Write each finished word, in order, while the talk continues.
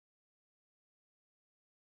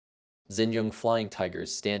Xinjiang Flying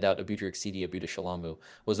Tigers standout Abudurexiti Abudushalamu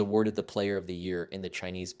was awarded the Player of the Year in the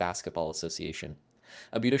Chinese Basketball Association.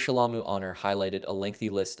 Abudushalamu honor highlighted a lengthy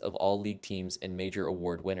list of all league teams and major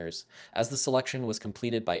award winners, as the selection was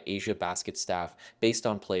completed by Asia Basket staff based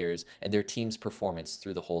on players and their team's performance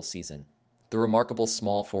through the whole season. The remarkable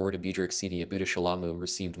small forward Abudurexiti Abudushalamu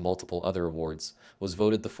received multiple other awards, was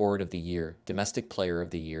voted the Forward of the Year, Domestic Player of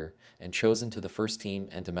the Year, and chosen to the First Team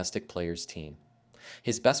and Domestic Players Team.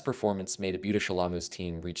 His best performance made Abudushalamu's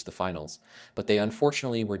team reach the finals, but they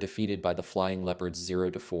unfortunately were defeated by the Flying Leopards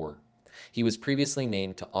 0-4. He was previously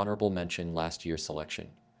named to honorable mention last year's selection.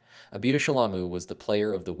 Abudushalamu was the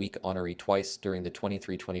Player of the Week honoree twice during the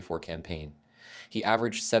 23-24 campaign. He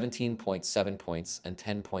averaged 17.7 points and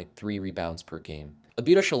 10.3 rebounds per game.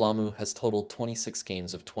 Abudushalamu has totaled 26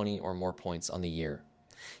 games of 20 or more points on the year.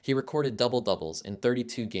 He recorded double-doubles in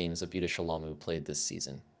 32 games Abudushalamu played this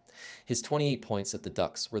season. His 28 points at the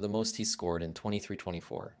Ducks were the most he scored in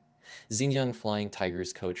 23-24. Xinjiang Flying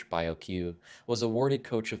Tigers coach Biao was awarded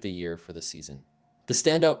Coach of the Year for the season. The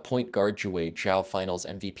standout point guard Jiwei Zhao Finals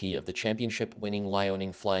MVP of the championship-winning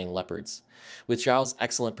Liaoning Flying Leopards. With Zhao's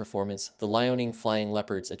excellent performance, the Liaoning Flying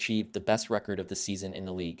Leopards achieved the best record of the season in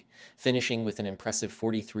the league, finishing with an impressive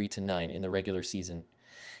 43-9 in the regular season.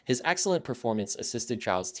 His excellent performance assisted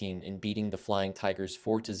Zhao's team in beating the Flying Tigers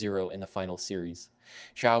 4-0 in the final series.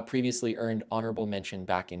 Zhao previously earned honorable mention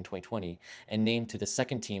back in 2020 and named to the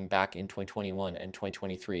second team back in 2021 and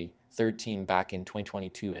 2023, third team back in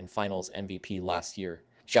 2022 and finals MVP last year.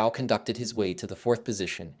 Zhao conducted his way to the fourth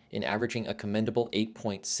position in averaging a commendable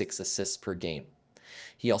 8.6 assists per game.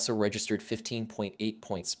 He also registered 15.8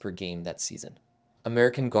 points per game that season.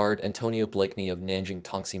 American guard Antonio Blakeney of Nanjing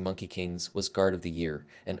Tongxi Monkey Kings was Guard of the Year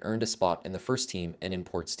and earned a spot in the first team and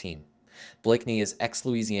imports team. Blakeney is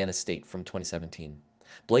ex-Louisiana State from 2017.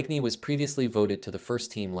 Blakeney was previously voted to the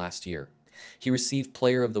first team last year. He received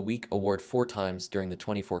Player of the Week award 4 times during the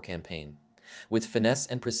 24 campaign. With finesse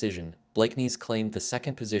and precision, Blakeney's claimed the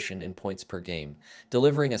second position in points per game,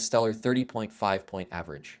 delivering a stellar 30.5-point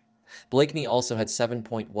average. Blakeney also had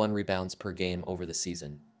 7.1 rebounds per game over the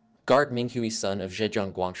season. Guard Minghui Sun of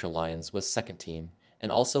Zhejiang Guangsha Lions was second team,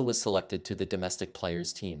 and also was selected to the domestic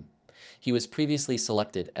players team. He was previously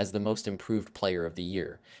selected as the most improved player of the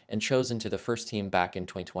year, and chosen to the first team back in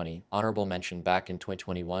 2020, honorable mention back in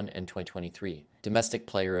 2021 and 2023, domestic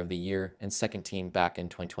player of the year, and second team back in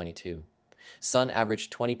 2022. Sun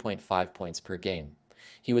averaged 20.5 points per game.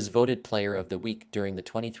 He was voted player of the week during the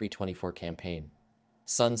 23-24 campaign.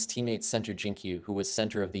 Sun's teammate center Jinqiu, who was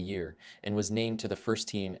center of the year, and was named to the first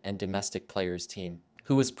team and domestic players team,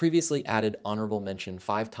 who was previously added honorable mention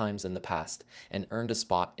 5 times in the past and earned a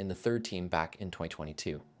spot in the third team back in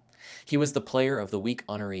 2022. He was the Player of the Week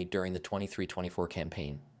honoree during the 23-24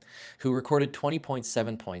 campaign, who recorded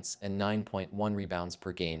 20.7 points and 9.1 rebounds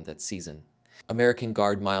per game that season. American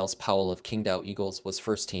guard Myles Powell of Qingdao Eagles was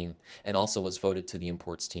first team and also was voted to the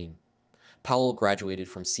imports team. Powell graduated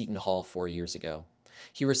from Seton Hall 4 years ago.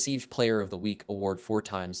 He received Player of the Week award 4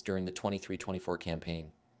 times during the 23-24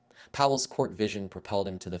 campaign. Powell's court vision propelled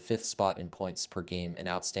him to the 5th spot in points per game, an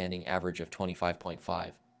outstanding average of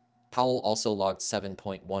 25.5. Powell also logged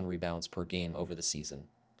 7.1 rebounds per game over the season.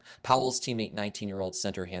 Powell's teammate 19-year-old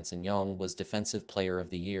center Hansen was Defensive Player of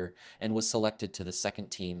the Year and was selected to the second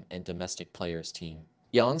team and domestic players team.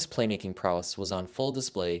 Yang's playmaking prowess was on full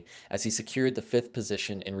display as he secured the 5th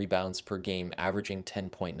position in rebounds per game, averaging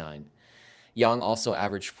 10.9. Yang also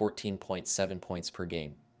averaged 14.7 points per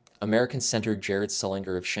game. American center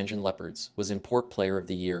Sullinger of Shenzhen Leopards was Import Player of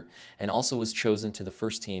the Year and also was chosen to the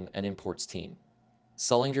first team and imports team.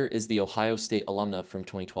 Sullinger is the Ohio State alumna from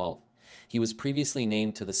 2012. He was previously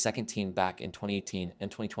named to the second team back in 2018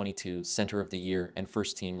 and 2022 Center of the Year and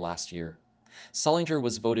first team last year. Sullinger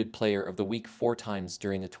was voted Player of the Week 4 times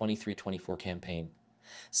during the 23-24 campaign.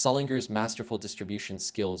 Sullinger's masterful distribution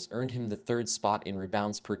skills earned him the 3rd spot in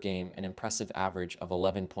rebounds per game, an impressive average of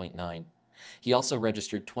 11.9. He also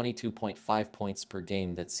registered 22.5 points per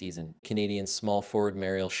game that season. Canadian small forward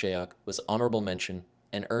Myles was honorable mention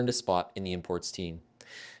and earned a spot in the imports team.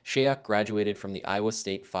 Shayak graduated from the Iowa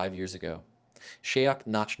State 5 years ago. Shayak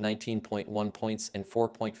notched 19.1 points and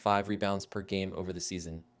 4.5 rebounds per game over the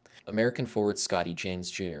season. American forward Scotty James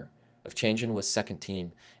Jr. of Shenzhen was second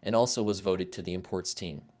team and also was voted to the imports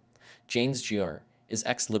team. James Jr. is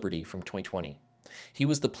ex-Liberty from 2020. He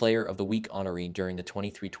was the Player of the Week honoree during the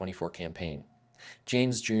 23-24 campaign.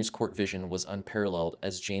 James Jr.'s court vision was unparalleled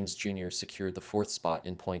as James Jr. secured the 4th spot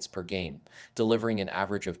in points per game, delivering an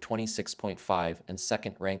average of 26.5 and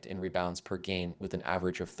second ranked in rebounds per game with an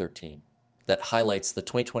average of 13. that highlights the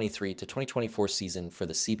 2023 to 2024 season for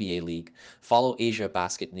the CBA League. Follow Asia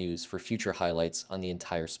Basket News for future highlights on the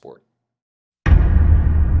entire sport.